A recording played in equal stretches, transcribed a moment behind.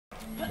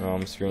Oh,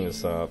 I'm screwing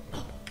this up.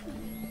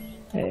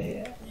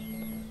 Hey.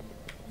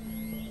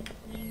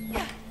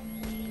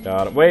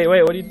 Got it. Wait,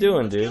 what are you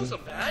doing, dude?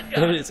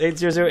 It's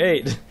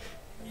 8008.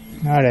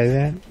 No, it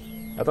isn't.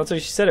 I thought that's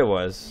what she said it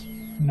was.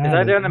 No, Is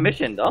that doing a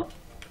mission though?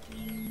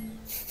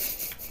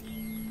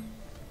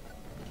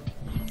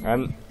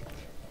 I'm...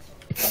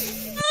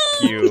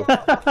 you. I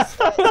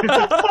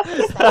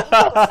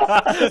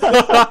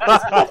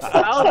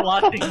was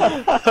watching.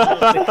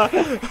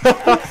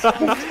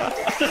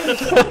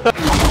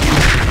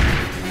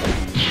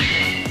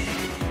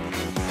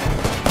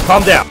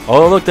 Calm down.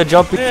 Oh, look, the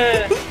jumping.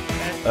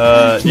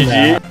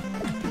 GG.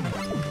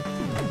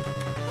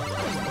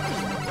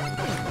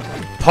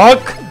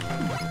 Punk!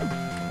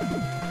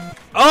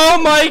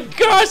 Oh my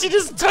gosh, he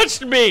just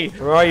touched me!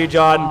 Where are you,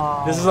 John?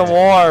 Oh. This is a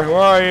war. Where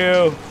are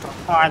you?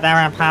 For the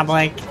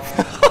Republic.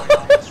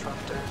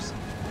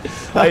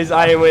 I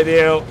am with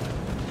you.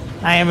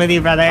 I am with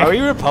you, brother. Are we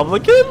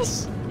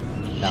Republicans?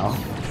 No.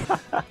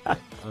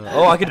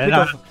 Oh, I can pick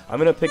up. I'm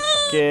gonna pick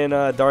in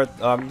Darth.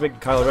 I'm gonna pick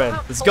Kylo Ren.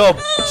 Let's go,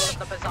 bitch.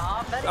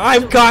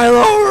 I'm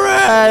Kylo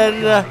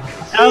Ren.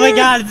 Oh my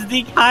God, it's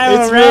the Kylo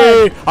It's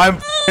Ren. me. I'm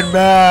f***ing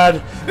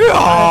mad.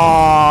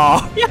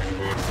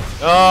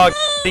 Oh,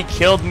 he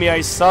killed me.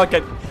 I suck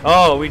at.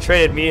 Oh, we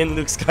traded. Me and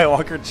Luke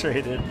Skywalker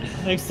traded.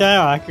 Luke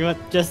Skywalker,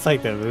 just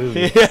like the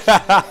movie.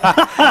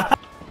 Yeah.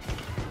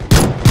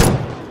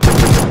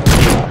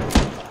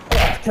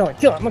 Kill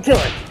it, I'm a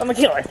killer, I'm a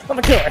killer, I'm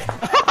a killer.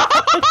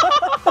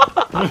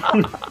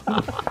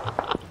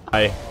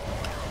 Hi.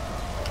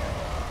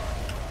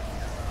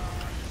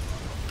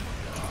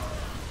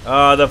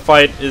 The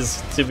fight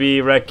is to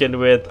be reckoned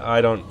with. I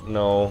don't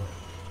know.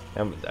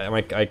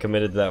 I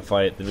committed to that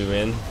fight. Did we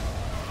win?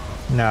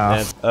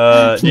 No.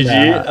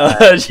 GG.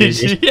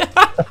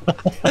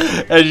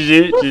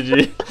 GG. GG.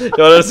 You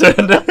wanna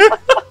surrender?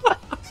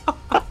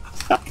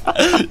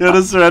 You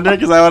wanna surrender?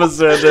 Because I wanna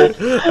surrender.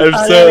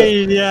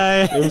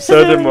 I'm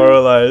so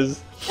demoralized.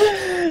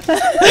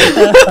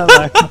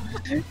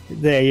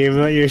 There,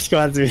 your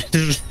squad's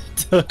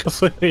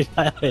completely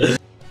died.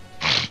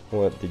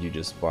 What did you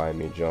just buy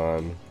me,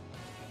 John?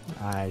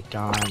 I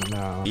don't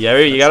know. Yeah,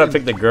 you gotta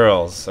pick the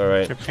girls,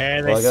 alright.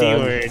 Prepare the C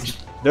word.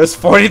 There's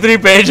 43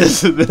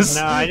 pages in this.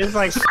 No, I just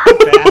like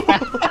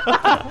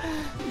that.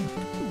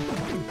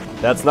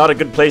 That's not a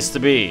good place to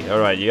be.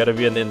 Alright, you gotta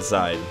be on the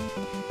inside.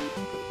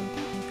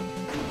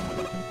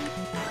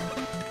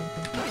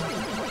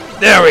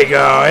 There we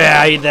go.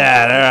 Yeah, eat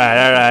that.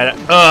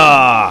 Alright.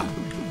 Ah.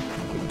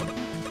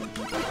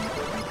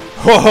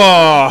 Ho ho.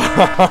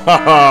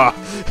 Ah!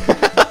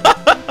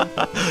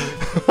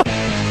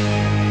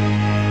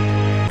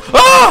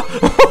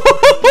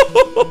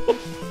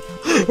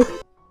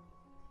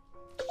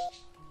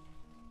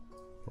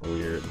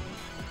 Weird.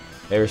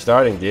 Hey, we're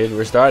starting, dude.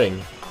 We're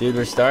starting. Dude,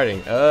 we're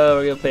starting. Oh,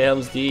 we're gonna play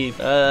Helm's Deep.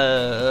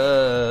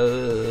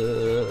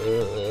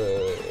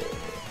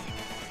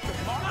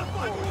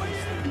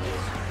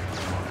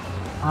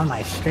 On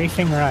my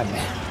strafing run.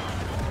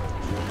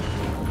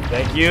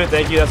 Thank you.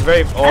 That's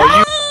very. Oh,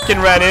 you f***ing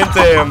ran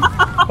into him.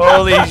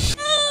 Holy sh**.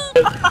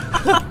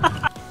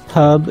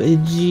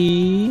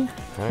 PUBG.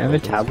 I have a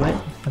tablet.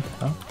 What the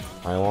hell?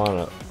 I want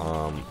a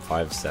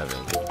 5.7.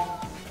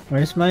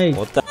 Where's my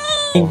What the?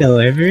 being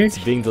delivered? It's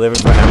being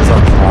delivered by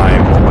Amazon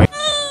Prime. Oh my.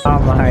 Oh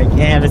my,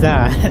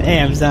 Amazon.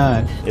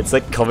 Amazon. It's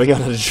like coming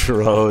on a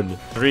drone.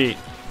 3.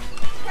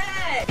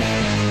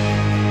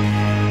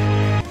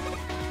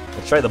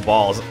 Let's try the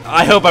balls.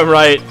 I hope I'm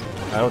right.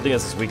 I don't think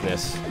that's his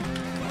weakness.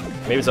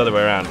 Maybe it's the other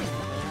way around.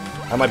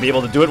 I might be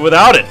able to do it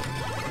without it.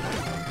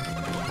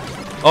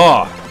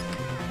 Oh.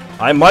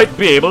 I might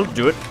be able to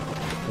do it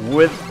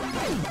with...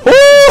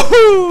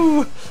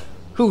 Woohoo!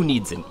 Who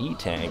needs an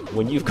E-tank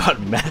when you've got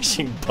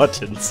mashing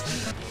buttons?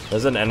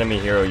 There's an enemy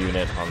hero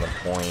unit on the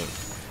point.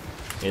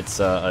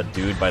 It's a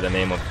dude by the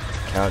name of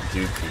Count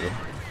Dooku.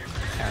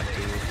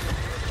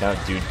 Count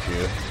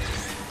Dooku.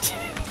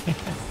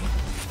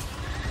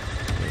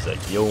 He's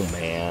like, yo,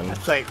 man.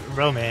 That's like,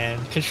 bro,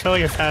 man. Control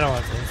your paddle.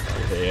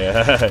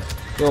 Yeah.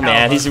 Yo,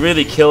 man, he's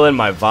really killing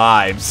my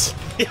vibes.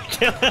 You're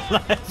killing my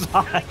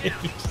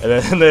vibes. And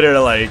then they're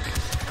like,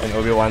 and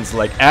Obi-Wan's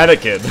like,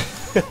 Anakin.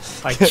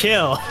 Like,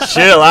 chill.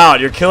 Chill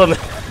out, you're killing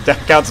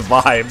that Count's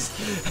vibes.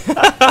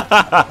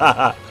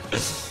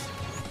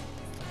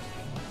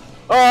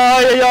 Oh,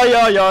 yeah,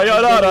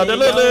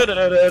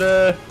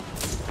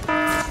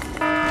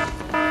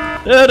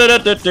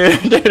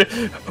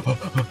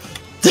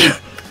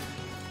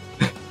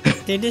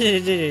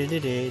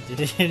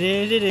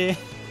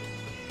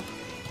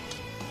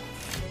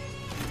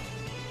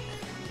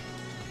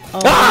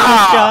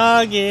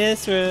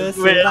 Strongest will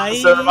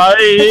survive.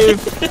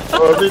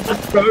 Only the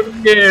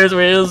strongest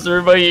will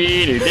survive.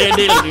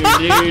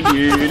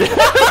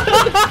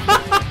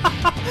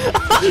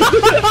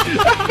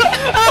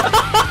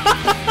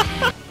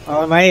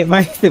 Oh,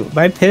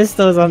 my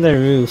pistol's on the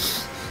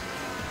roof.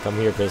 Come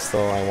here, pistol.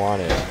 I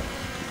want it.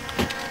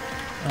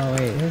 Oh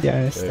wait,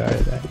 yeah, I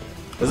started that.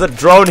 There's a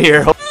drone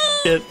here. Holy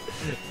shit.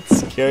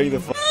 It's scaring the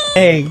fuck.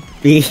 Hey,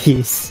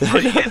 beast.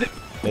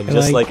 And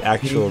just like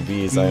actual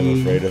bees, I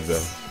am afraid of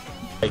them.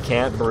 I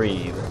can't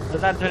breathe.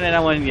 Let's not turn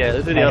that one yet.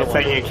 Let's do the other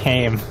one. you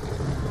came.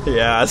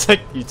 Yeah, it's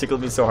like you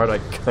tickled me so hard I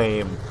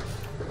came.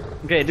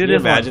 Okay, do Can you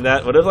this imagine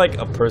that? What if like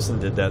a person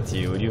did that to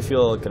you? Would you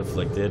feel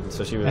conflicted?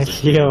 Especially I with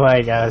feel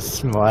like I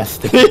was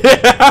molested. You're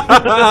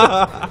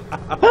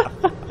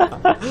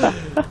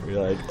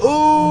like,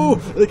 oh,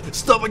 like,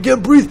 stop! I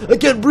can't breathe! I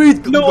can't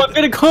breathe! No, I'm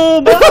gonna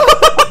come!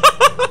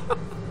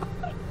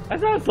 That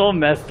sounds so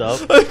messed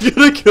up. I'm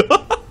gonna go!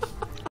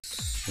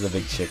 The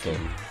big chicken.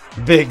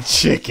 Big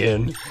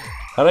chicken!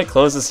 How do I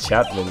close this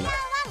chat menu?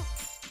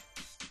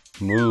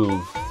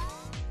 Move.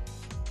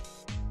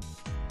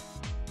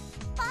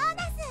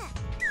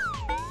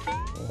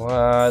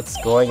 What's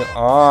going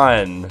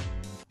on?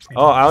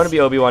 Oh, I want to be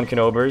Obi-Wan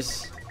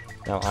Kenobers.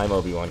 Now I'm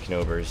Obi-Wan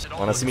Kenobers.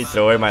 Want to see me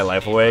throw my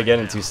life away again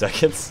in 2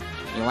 seconds?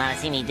 You want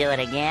to see me do it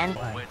again?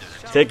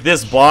 Take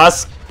this,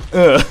 boss!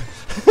 Ugh.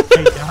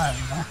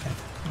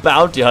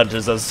 Bounty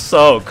hunters are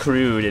so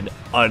crude and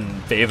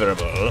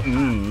unfavorable.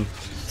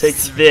 Take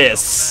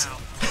this.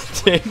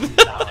 Take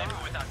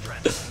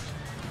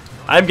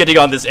I'm getting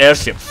on this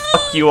airship.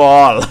 Fuck you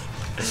all.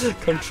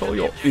 Control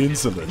your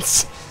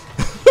insolence.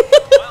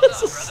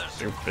 So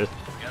stupid.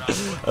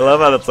 I love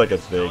how that's like a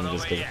thing.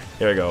 Just kidding.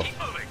 Here we go.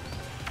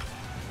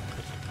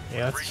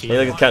 Yeah, that's cheap.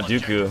 Hey, look at Count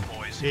Dooku.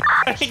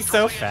 He's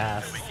so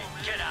fast.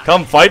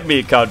 Come fight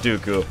me, Count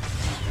Dooku.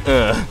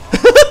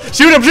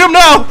 Shoot him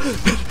now!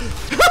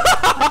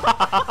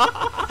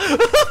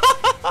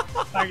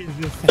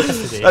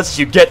 That's what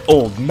you get,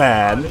 old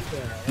man.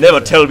 Never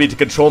tell me to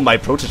control my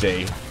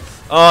protege.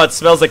 Oh, it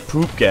smells like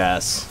poop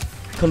gas.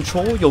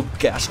 Control your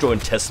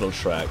gastrointestinal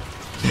tract.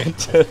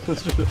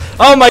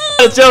 Oh my god,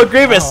 it's General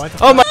Grievous!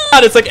 Oh my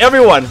god, it's like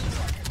everyone!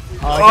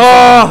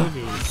 Oh!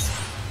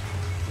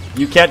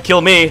 You can't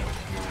kill me.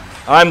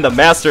 I'm the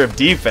master of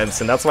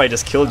defense, and that's why I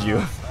just killed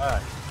you.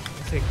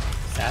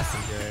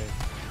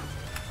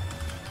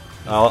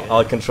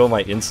 I'll control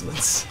my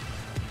insolence.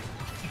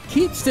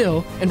 Keep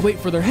still and wait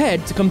for their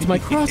head to come to my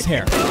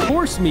crosshair.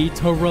 Force me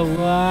to relax.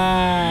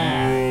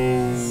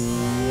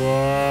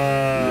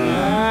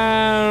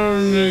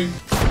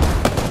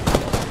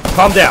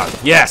 Calm down.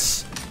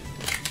 Yes.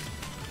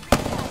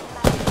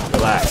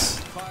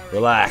 Relax.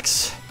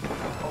 Relax.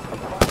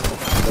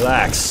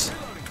 Relax.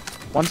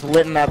 One's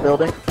lit in that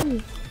building.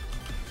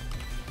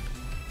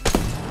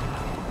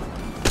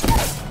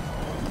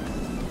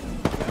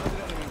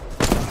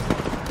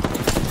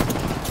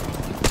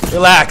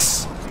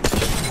 Relax.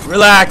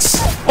 Relax.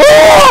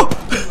 Oh!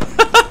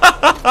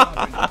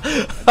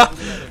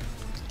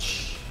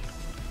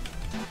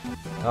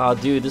 Oh,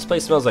 dude, this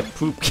place smells like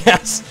poop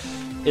gas.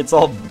 It's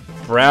all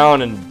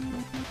brown and.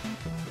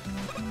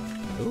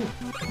 Ooh.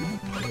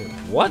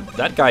 What?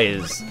 That guy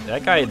is.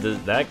 That guy.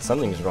 That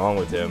something's wrong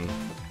with him.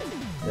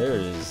 There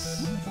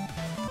is.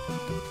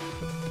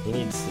 He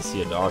needs to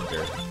see a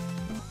doctor.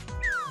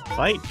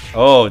 Fight.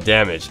 Oh,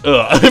 damage.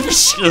 Ugh.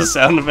 The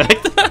sound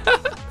effect.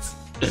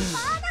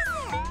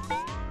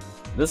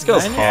 This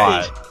girl's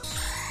hot.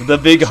 The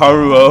big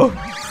Haruo.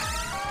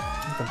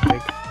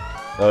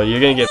 Oh, you're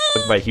gonna get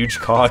fucked by huge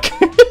cock.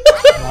 Huge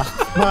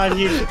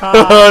cock.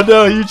 Oh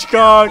no, huge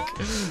cock.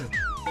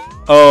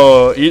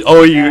 Oh,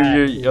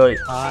 you're.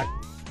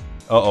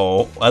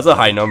 Uh-oh, that's a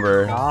high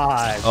number.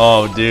 God.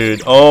 Oh,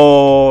 dude.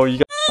 Oh, you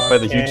got fucked by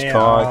the huge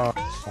cock.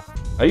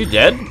 Are you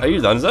dead? Are you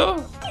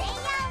donezo?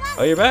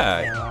 Oh, you're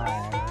back.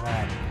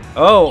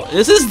 Oh,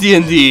 this is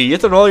D&D. You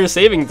have to roll your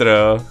saving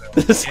throw.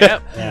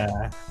 Yep.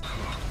 Yeah.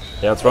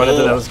 Yeah, let's run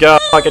into them. Let's go.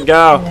 Fucking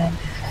go.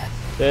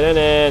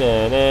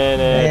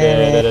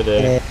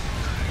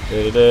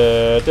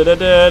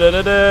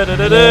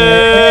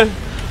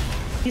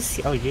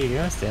 Oh,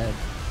 you're dead.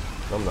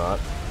 I'm not.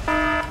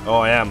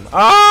 Oh, I am.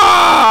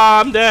 Ah,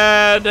 I'm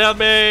dead. Help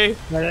me.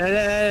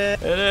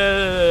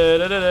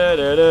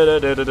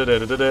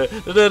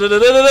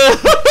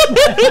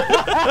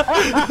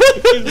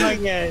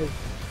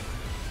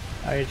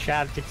 Oh, you're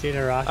trapped between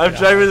a rock. I'm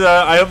trying to.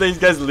 I hope these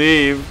guys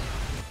leave.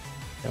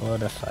 They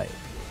want to fight.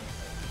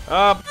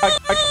 Oh,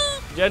 fuck.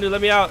 Jenny, let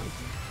me out.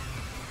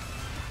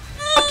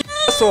 Fucking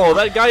asshole.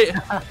 That guy.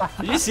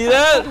 Did you see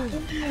that?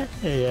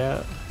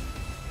 Yeah.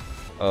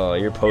 Oh,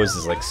 your pose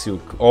is like so.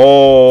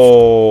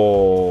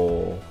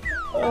 Oh.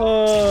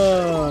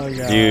 Oh,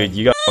 God. Dude,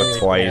 you got fucked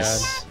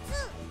twice.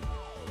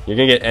 You're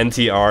gonna get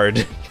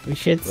NTR'd. We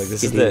should. Like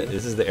this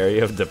is the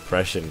area of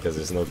depression because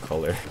there's no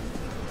color.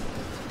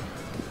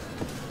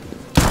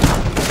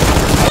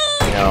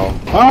 No.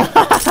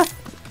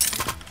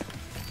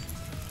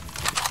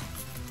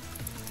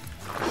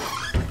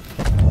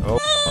 Oh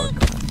fuck.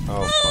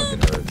 Oh fuck, it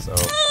hurts. Oh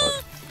fuck.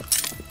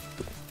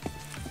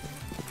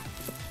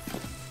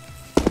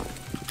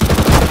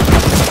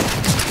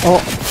 Oh.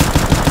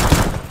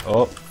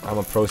 Oh, I'm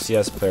a pro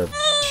CS player.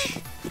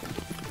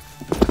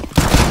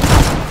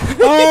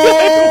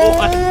 Oh!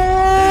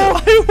 I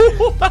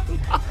won!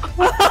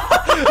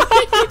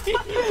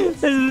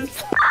 This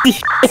is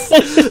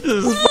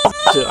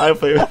shit. I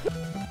play.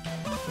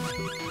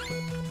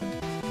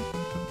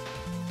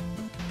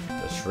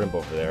 The shrimp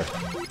over there.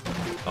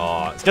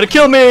 Oh, it's gonna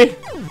kill me!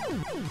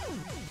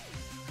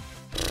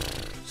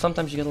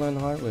 Sometimes you gotta learn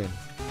the hard way.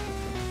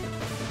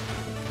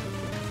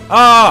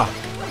 Ah!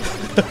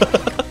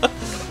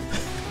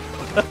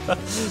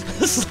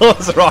 The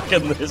slowest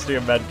rocket in the history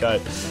of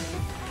mankind.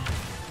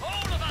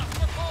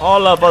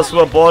 All of us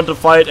were born to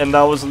fight, and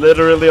that was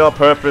literally our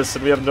purpose,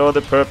 and we have no other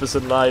purpose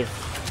in life.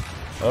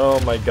 Oh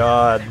my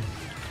god.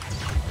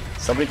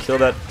 Somebody kill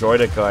that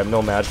droidica, I'm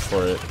no match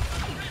for it.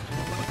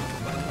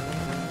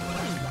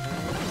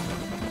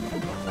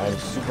 I'm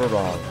super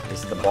wrong.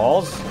 Is it the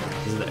balls?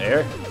 Is it the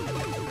air?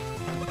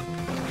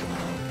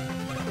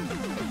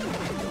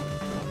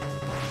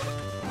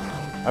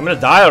 I'm gonna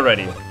die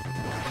already.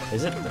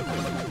 Is it?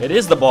 It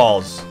is the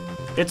balls.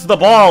 It's the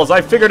balls.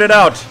 I figured it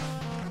out.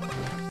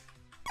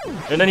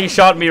 And then he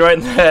shot me right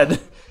in the head.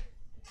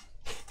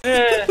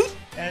 There's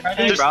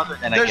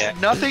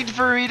nothing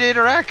for me to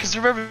interact because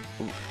remember,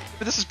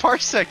 this is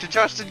Parsec. And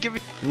Josh didn't give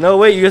me. No,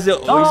 wait. You guys use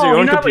your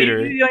own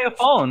computer. You do it on your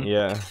phone.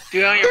 Yeah.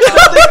 Do it on your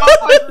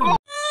phone.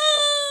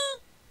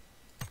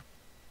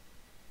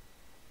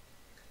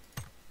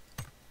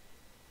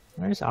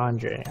 Where's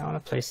Andre? I want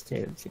to play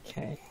State of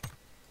Decay.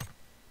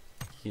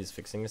 He's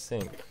fixing a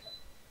sink.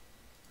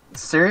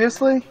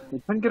 Seriously?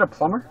 You couldn't get a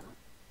plumber?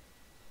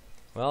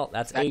 Well,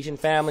 that's Asian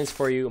families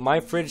for you. My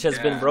fridge has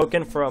been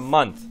broken for a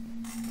month.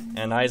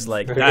 And I's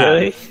like,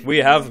 Really? "Dad, we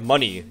have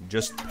money.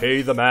 Just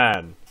pay the man."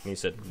 And he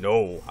said,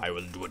 "No, I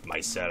will do it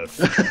myself."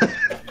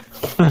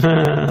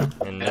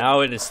 And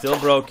now it is still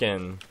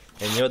broken.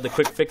 And you know what the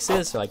quick fix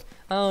is? Like,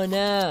 "Oh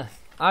no,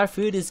 our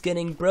food is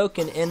getting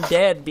broken and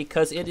dead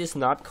because it is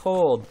not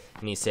cold."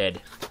 And he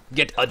said,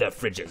 "Get other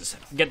fridges.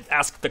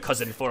 Ask the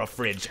cousin for a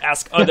fridge.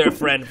 Ask other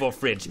friend for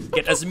fridge.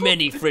 Get as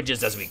many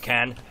fridges as we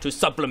can to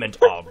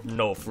supplement our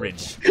no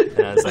fridge."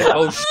 And I was like,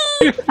 "Oh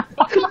shit."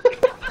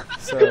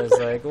 So I was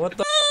like, "What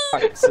the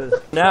fuck?" So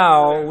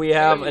now we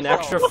have an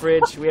extra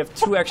fridge. We have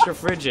 2 extra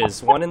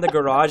fridges. One in the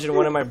garage and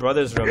one in my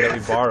brother's room that we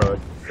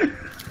borrowed.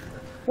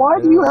 Why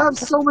do you have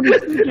so many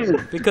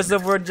fridges? Because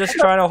we're just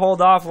trying to hold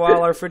off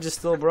while our fridge is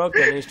still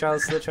broken. And he's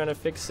still trying to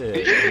fix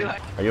it.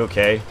 Are you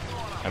okay?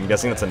 I'm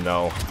guessing that's a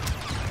no.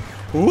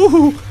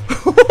 Ooh!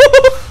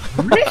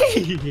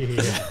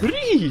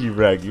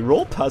 Raggy,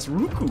 roll past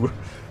Ruku.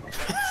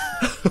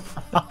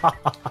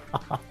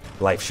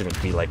 Life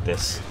shouldn't be like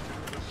this.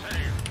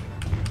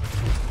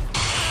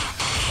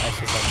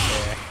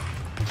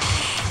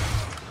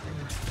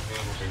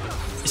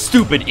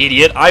 Stupid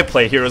idiot! I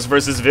play heroes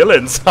versus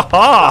villains.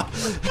 Haha!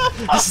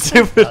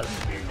 Stupid.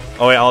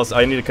 Oh wait,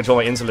 I need to control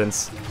my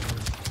insolence.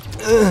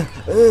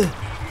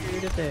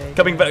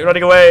 Coming back,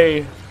 running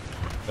away.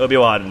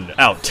 Obi-Wan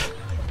out.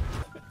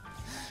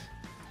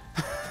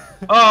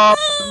 Oh,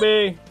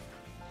 me.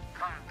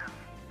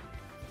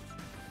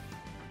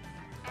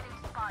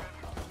 I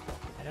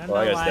don't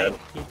Well, I know guess why dead.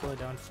 people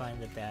don't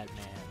find the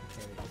Batman.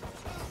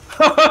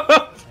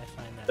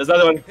 There's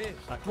another one.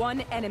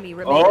 One enemy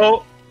remaining.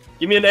 Oh,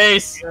 give me an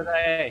ace. Heal the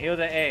A. Heal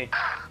the A.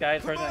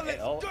 Guys, where's the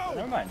A? Oh,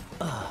 never mind.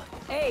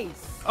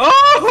 Ace.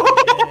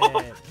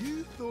 Oh!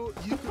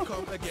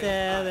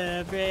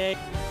 Celebrate.